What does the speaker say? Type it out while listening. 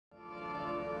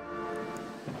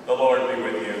The Lord be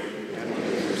with you. And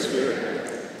with your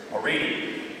spirit. A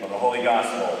reading of the Holy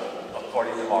Gospel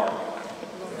according to Mark.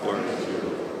 Glory to you,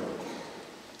 Lord.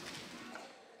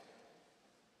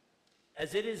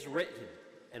 As it is written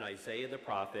in Isaiah the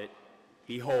prophet,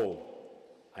 "Behold,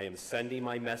 I am sending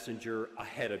my messenger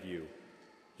ahead of you.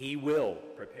 He will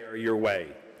prepare your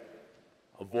way."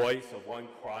 A voice of one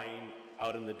crying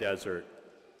out in the desert,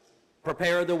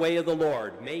 "Prepare the way of the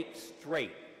Lord, make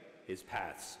straight his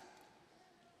paths."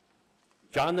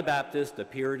 John the Baptist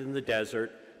appeared in the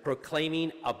desert,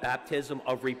 proclaiming a baptism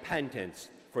of repentance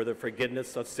for the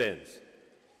forgiveness of sins.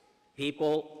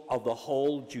 People of the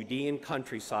whole Judean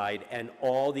countryside and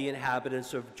all the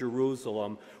inhabitants of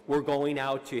Jerusalem were going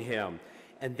out to him,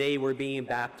 and they were being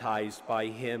baptized by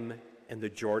him in the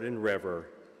Jordan River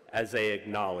as they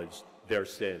acknowledged their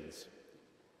sins.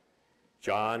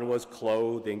 John was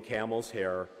clothed in camel's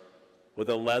hair with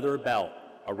a leather belt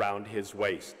around his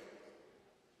waist.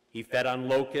 He fed on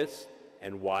locusts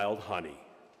and wild honey.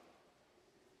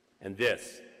 And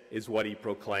this is what he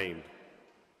proclaimed: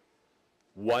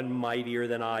 "One mightier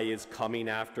than I is coming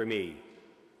after me.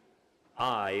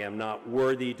 I am not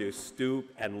worthy to stoop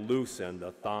and loosen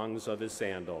the thongs of his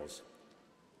sandals.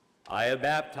 I have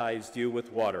baptized you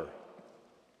with water,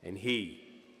 and he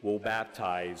will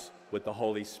baptize with the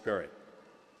Holy Spirit."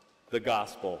 The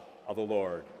Gospel of the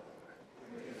Lord.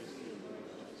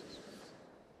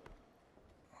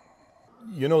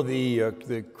 You know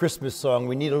the Christmas song,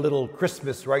 "We need a little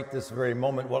Christmas right this very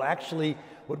moment." Well, actually,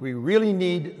 what we really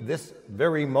need this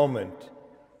very moment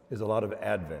is a lot of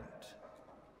Advent.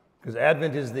 Because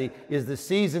Advent is the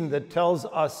season that tells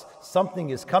us something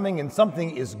is coming and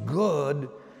something is good,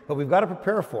 but we've got to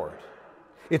prepare for it.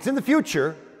 It's in the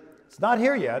future. It's not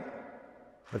here yet,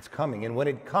 but it's coming. And when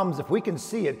it comes, if we can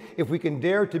see it, if we can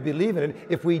dare to believe in it,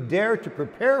 if we dare to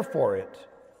prepare for it,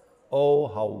 oh,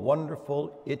 how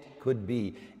wonderful it could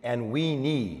be. And we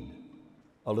need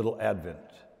a little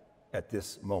Advent at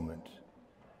this moment.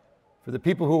 For the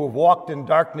people who have walked in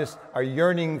darkness are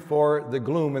yearning for the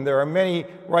gloom, and there are many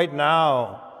right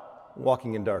now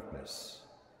walking in darkness.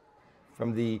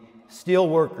 From the steel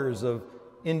workers of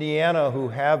Indiana who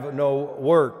have no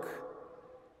work,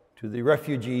 to the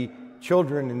refugee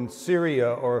children in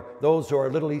Syria, or those who are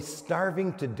literally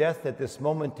starving to death at this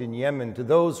moment in Yemen, to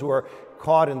those who are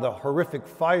caught in the horrific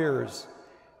fires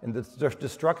and the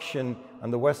destruction on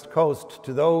the West Coast,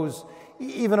 to those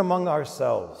even among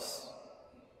ourselves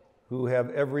who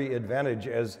have every advantage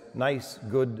as nice,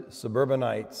 good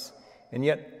suburbanites, and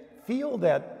yet feel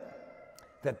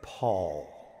that pall,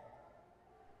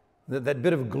 that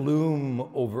bit of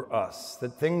gloom over us,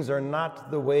 that things are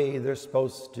not the way they're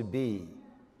supposed to be.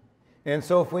 And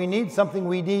so if we need something,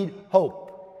 we need hope.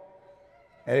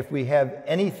 And if we have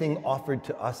anything offered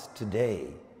to us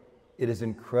today, it is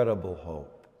incredible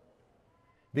hope.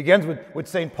 It begins with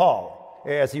St. Paul,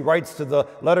 as he writes to the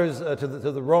letters to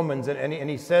the Romans, and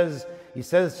he says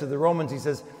to the Romans, he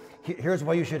says, here's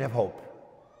why you should have hope.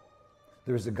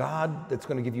 There's a God that's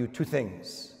going to give you two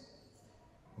things: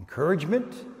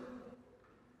 encouragement,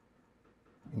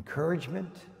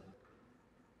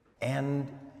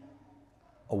 and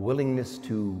a willingness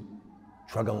to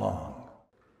trudge along,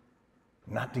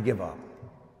 not to give up.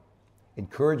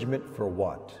 Encouragement for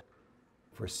what?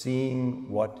 For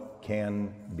seeing what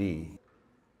can be.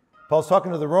 Paul's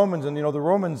talking to the Romans, and you know the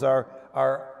Romans are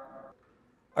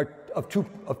of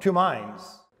two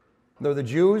minds. They're the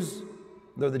Jews,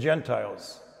 they're the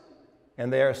Gentiles,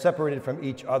 and they are separated from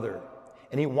each other.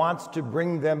 And he wants to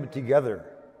bring them together.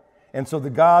 And so the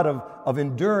God of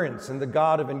endurance and the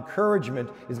God of encouragement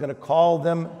is going to call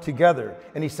them together.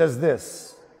 And he says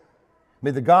this: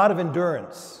 "May the God of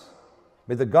endurance,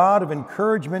 may the God of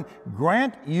encouragement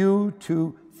grant you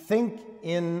to think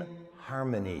in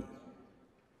harmony,"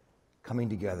 coming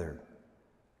together,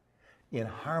 in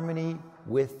harmony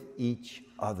with each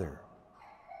other,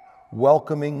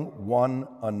 welcoming one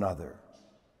another.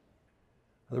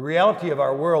 The reality of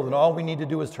our world, and all we need to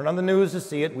do is turn on the news to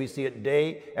see it, we see it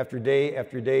day after day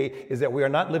after day, is that we are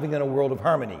not living in a world of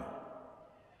harmony.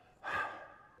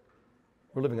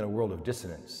 We're living in a world of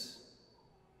dissonance.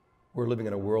 We're living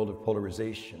in a world of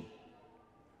polarization.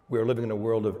 We are living in a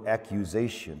world of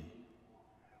accusation.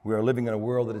 We are living in a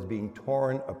world that is being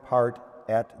torn apart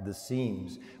at the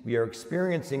seams. We are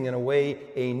experiencing, in a way,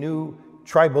 a new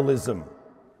tribalism.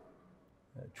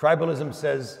 Tribalism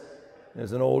says,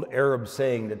 there's an old Arab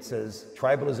saying that says,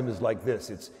 tribalism is like this: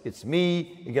 it's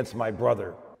me against my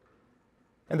brother,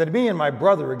 and then me and my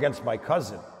brother against my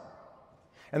cousin,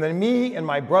 and then me and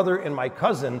my brother and my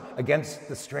cousin against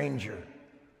the stranger.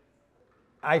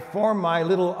 I form my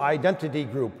little identity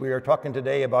group. We are talking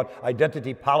today about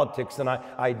identity politics and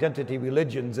identity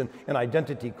religions and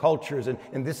identity cultures, and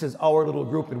this is our little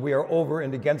group, and we are over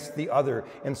and against the other,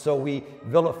 and so we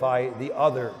vilify the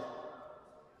other.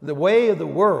 The way of the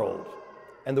world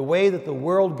and the way that the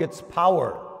world gets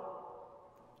power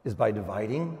is by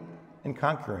dividing and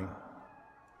conquering.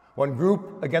 One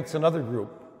group against another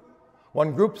group.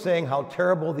 One group saying how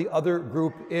terrible the other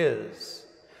group is.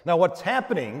 Now what's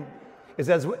happening is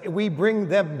as we bring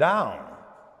them down,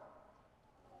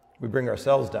 we bring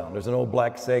ourselves down. There's an old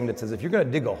black saying that says, if you're going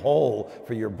to dig a hole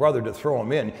for your brother to throw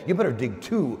him in, you better dig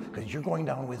two, because you're going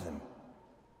down with him.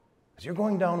 Because you're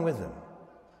going down with him.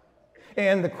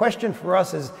 And the question for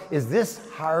us is this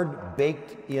hard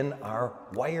baked in our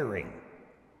wiring?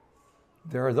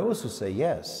 There are those who say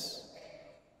yes.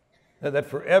 That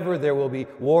forever there will be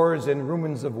wars and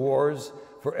rumors of wars.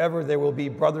 Forever there will be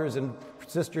brothers and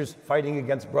sisters fighting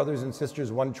against brothers and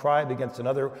sisters, one tribe against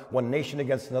another, one nation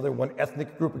against another, one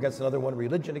ethnic group against another, one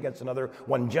religion against another,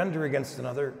 one gender against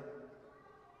another.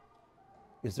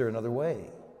 Is there another way?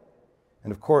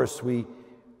 And of course, we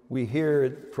hear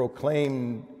it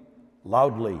proclaimed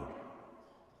loudly.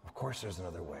 Of course there's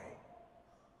another way.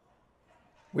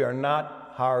 We are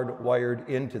not hardwired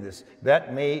into this.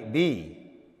 That may be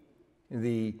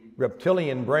the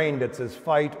reptilian brain that says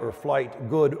fight or flight,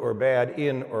 good or bad,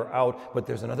 in or out, but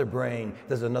there's another brain,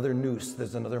 there's another nous,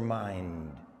 there's another mind.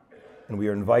 And we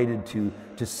are invited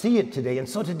to see it today. And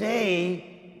so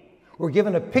today, we're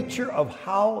given a picture of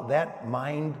how that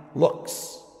mind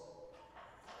looks.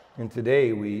 And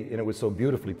today, and it was so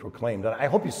beautifully proclaimed, and I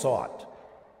hope you saw it.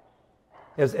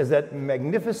 As that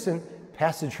magnificent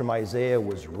passage from Isaiah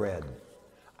was read,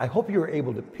 I hope you were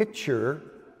able to picture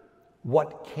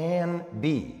what can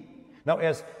be. Now,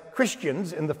 as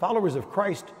Christians and the followers of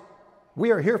Christ, we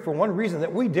are here for one reason,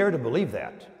 that we dare to believe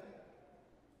that.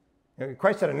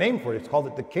 Christ had a name for it. It's called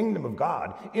it the kingdom of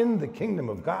God. In the kingdom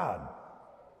of God,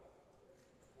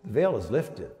 the veil is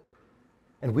lifted.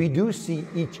 And we do see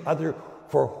each other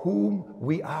for whom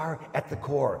we are at the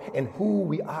core. And who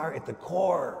we are at the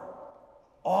core,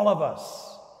 all of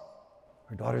us,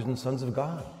 are daughters and sons of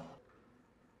God.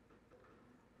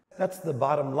 That's the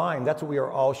bottom line. That's what we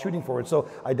are all shooting for. And so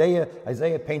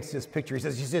Isaiah paints this picture. He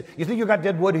says, you think you got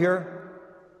dead wood here?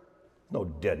 No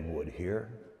dead wood here.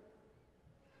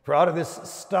 For out of this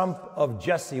stump of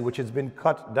Jesse, which has been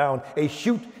cut down, a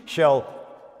shoot shall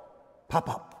pop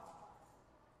up,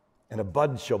 and a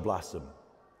bud shall blossom,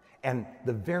 and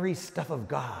the very stuff of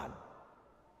God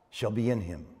shall be in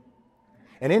him.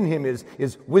 And in him is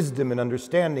wisdom and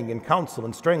understanding and counsel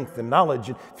and strength and knowledge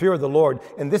and fear of the Lord.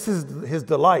 And this is his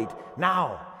delight.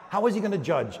 Now, how is he going to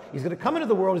judge? He's going to come into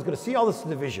the world. He's going to see all this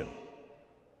division.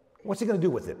 What's he going to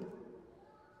do with it?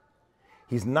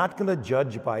 He's not going to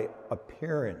judge by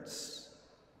appearance.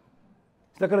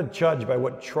 He's not going to judge by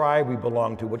what tribe we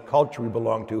belong to, what culture we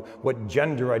belong to, what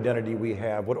gender identity we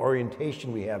have, what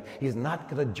orientation we have. He's not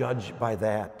going to judge by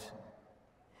that.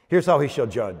 Here's how he shall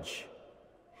judge.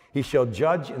 He shall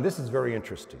judge, and this is very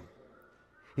interesting,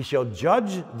 he shall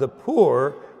judge the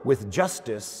poor with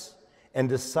justice and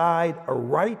decide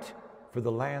aright for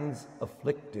the land's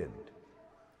afflicted.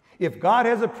 If God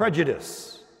has a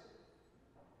prejudice,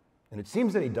 and it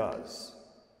seems that he does,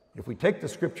 if we take the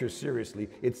scriptures seriously,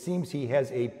 it seems he has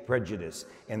a prejudice,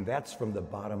 and that's from the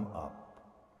bottom up.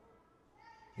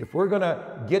 If we're going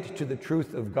to get to the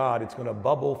truth of God, it's going to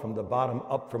bubble from the bottom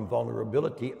up, from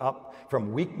vulnerability up,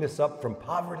 from weakness up, from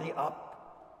poverty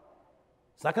up.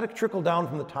 It's not going to trickle down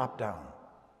from the top down.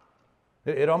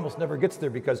 It almost never gets there,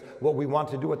 because what we want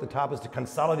to do at the top is to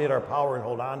consolidate our power and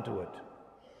hold on to it.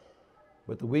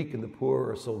 But the weak and the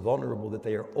poor are so vulnerable that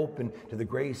they are open to the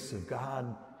grace of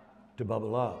God to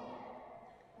bubble up.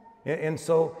 And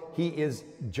so he is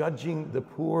judging the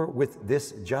poor with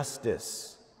this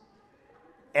justice.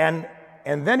 And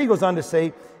then he goes on to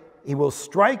say, he will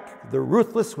strike the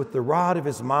ruthless with the rod of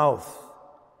his mouth,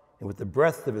 and with the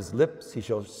breath of his lips he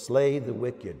shall slay the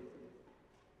wicked.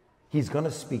 He's going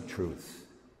to speak truth,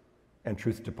 and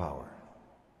truth to power.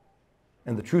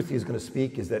 And the truth he's going to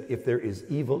speak is that if there is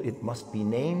evil, it must be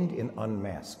named and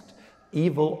unmasked.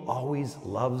 Evil always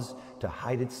loves to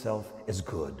hide itself as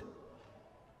good.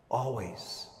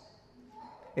 Always.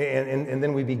 And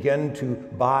then we begin to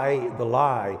buy the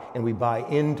lie, and we buy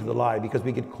into the lie because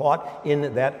we get caught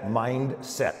in that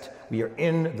mindset. We are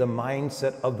in the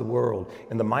mindset of the world,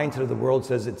 and the mindset of the world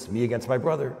says it's me against my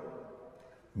brother,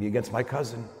 me against my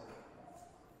cousin,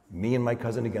 me and my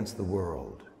cousin against the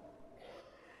world.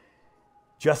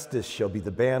 Justice shall be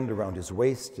the band around his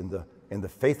waist, and the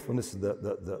faithfulness,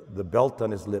 the belt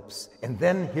on his lips. And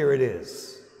then here it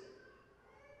is.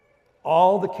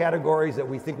 All the categories that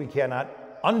we think we cannot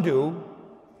undo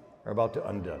are about to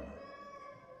undone.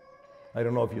 I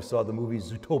don't know if you saw the movie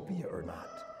Zootopia or not,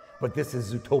 but this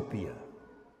is Zootopia.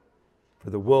 For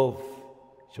the wolf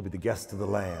shall be the guest of the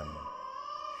lamb,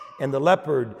 and the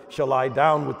leopard shall lie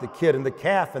down with the kid, and the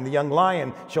calf and the young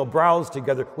lion shall browse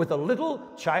together, with a little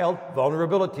child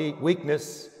vulnerability,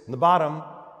 weakness in the bottom.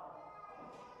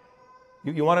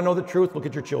 You want to know the truth? Look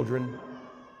at your children.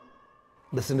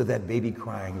 Listen to that baby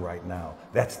crying right now.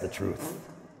 That's the truth.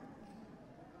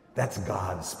 That's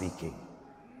God speaking.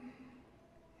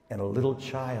 And a little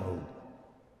child,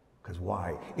 because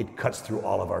why? It cuts through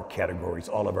all of our categories,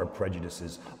 all of our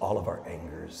prejudices, all of our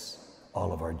angers,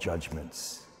 all of our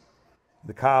judgments.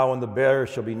 The cow and the bear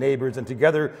shall be neighbors, and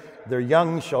together their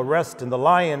young shall rest, and the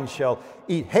lion shall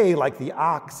eat hay like the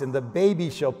ox, and the baby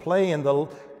shall play in the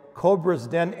cobra's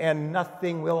den, and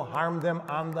nothing will harm them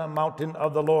on the mountain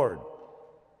of the Lord.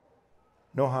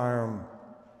 No harm.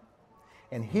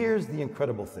 And here's the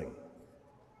incredible thing.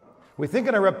 We think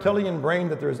in our reptilian brain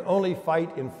that there's only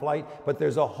fight and flight, but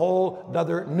there's a whole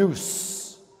other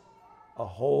nous, a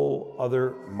whole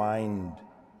other mind.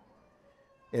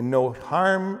 And no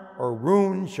harm or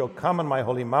ruin shall come on my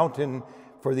holy mountain,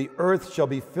 for the earth shall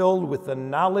be filled with the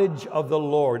knowledge of the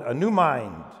Lord, a new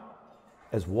mind,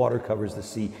 as water covers the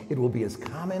sea. It will be as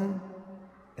common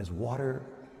as water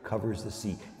covers the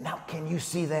sea. Now, can you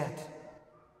see that?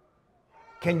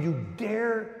 Can you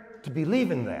dare to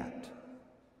believe in that?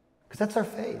 Because that's our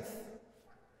faith.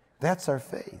 That's our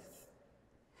faith.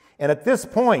 And at this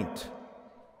point,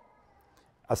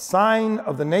 a sign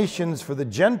of the nations for the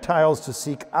Gentiles to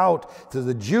seek out, to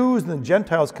the Jews and the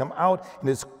Gentiles come out,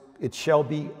 and it shall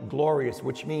be glorious,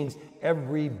 which means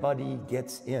everybody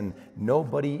gets in.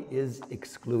 Nobody is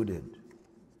excluded.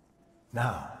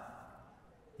 Now,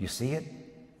 you see it?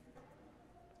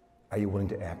 Are you willing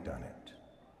to act on it?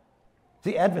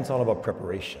 See, Advent's all about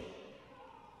preparation.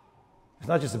 It's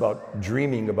not just about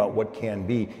dreaming about what can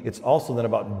be. It's also then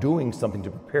about doing something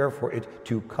to prepare for it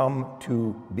to come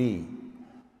to be.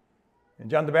 And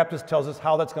John the Baptist tells us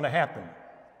how that's going to happen.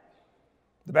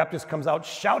 The Baptist comes out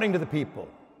shouting to the people.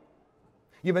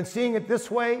 You've been seeing it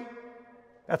this way?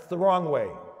 That's the wrong way.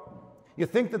 You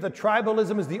think that the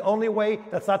tribalism is the only way?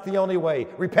 That's not the only way.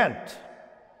 Repent.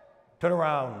 Turn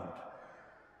around.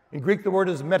 In Greek, the word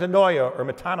is metanoia or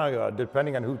metanoia,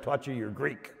 depending on who taught you your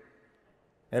Greek.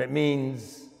 And it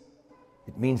means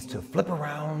to flip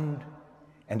around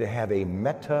and to have a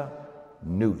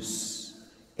meta-nous,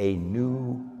 a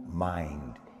new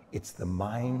mind. It's the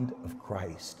mind of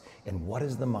Christ. And what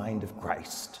is the mind of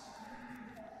Christ?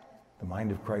 The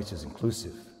mind of Christ is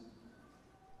inclusive.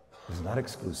 It's not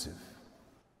exclusive.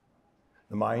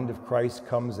 The mind of Christ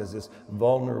comes as this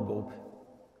vulnerable,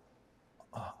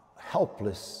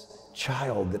 helpless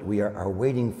child that we are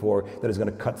waiting for, that is going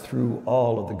to cut through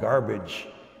all of the garbage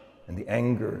and the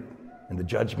anger and the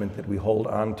judgment that we hold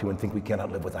on to and think we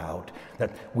cannot live without,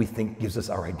 that we think gives us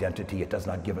our identity. It does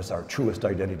not give us our truest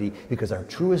identity, because our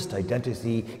truest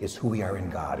identity is who we are in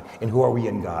God. And who are we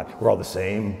in God? We're all the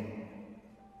same.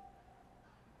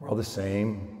 We're all the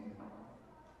same.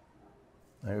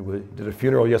 I did a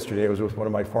funeral yesterday. I was with one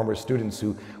of my former students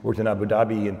who worked in Abu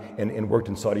Dhabi and worked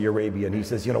in Saudi Arabia, and he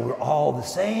says, we're all the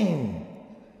same.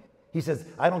 He says,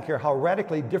 I don't care how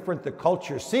radically different the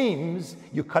culture seems,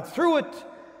 you cut through it.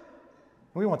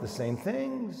 We want the same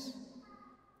things.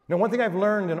 Now, one thing I've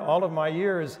learned in all of my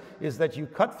years is that you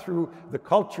cut through the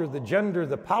culture, the gender,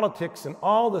 the politics, and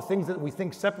all the things that we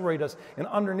think separate us, and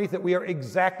underneath it, we are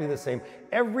exactly the same.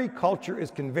 Every culture is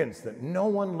convinced that no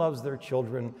one loves their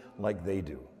children like they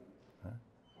do.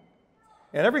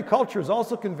 And every culture is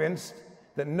also convinced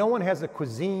that no one has a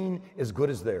cuisine as good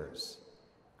as theirs,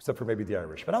 except for maybe the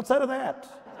Irish. But outside of that,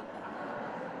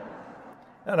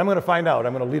 and I'm going to find out.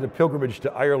 I'm going to lead a pilgrimage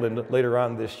to Ireland later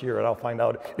on this year, and I'll find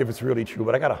out if it's really true.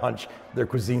 But I got a hunch their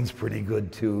cuisine's pretty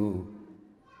good, too.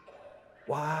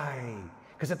 Why?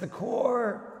 Because at the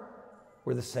core,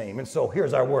 we're the same. And so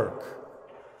here's our work.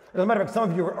 As a matter of fact, some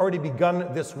of you have already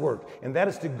begun this work, and that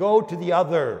is to go to the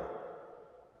other.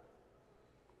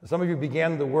 Some of you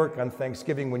began the work on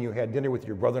Thanksgiving when you had dinner with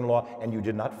your brother-in-law, and you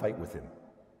did not fight with him.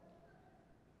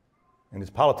 And his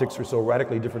politics were so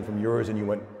radically different from yours, and you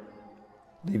went,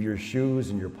 leave your shoes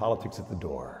and your politics at the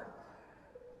door.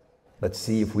 Let's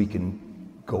see if we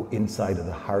can go inside of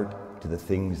the heart to the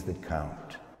things that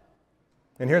count.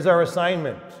 And here's our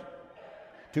assignment: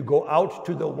 to go out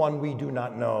to the one we do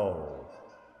not know,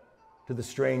 to the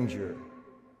stranger,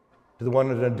 to the one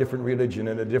in a different religion,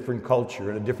 and a different culture,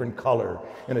 and a different color,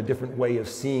 and a different way of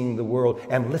seeing the world,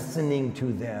 and listening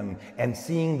to them, and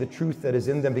seeing the truth that is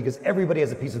in them, because everybody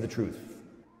has a piece of the truth.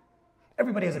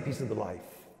 Everybody has a piece of the life.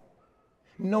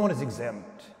 No one is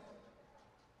exempt.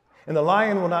 And the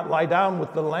lion will not lie down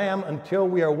with the lamb until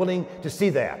we are willing to see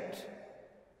that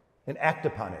and act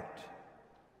upon it.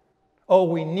 Oh,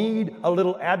 we need a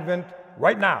little Advent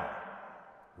right now.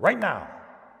 Right now.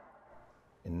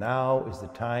 And now is the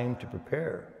time to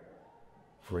prepare,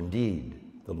 for indeed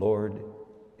the Lord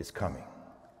is coming.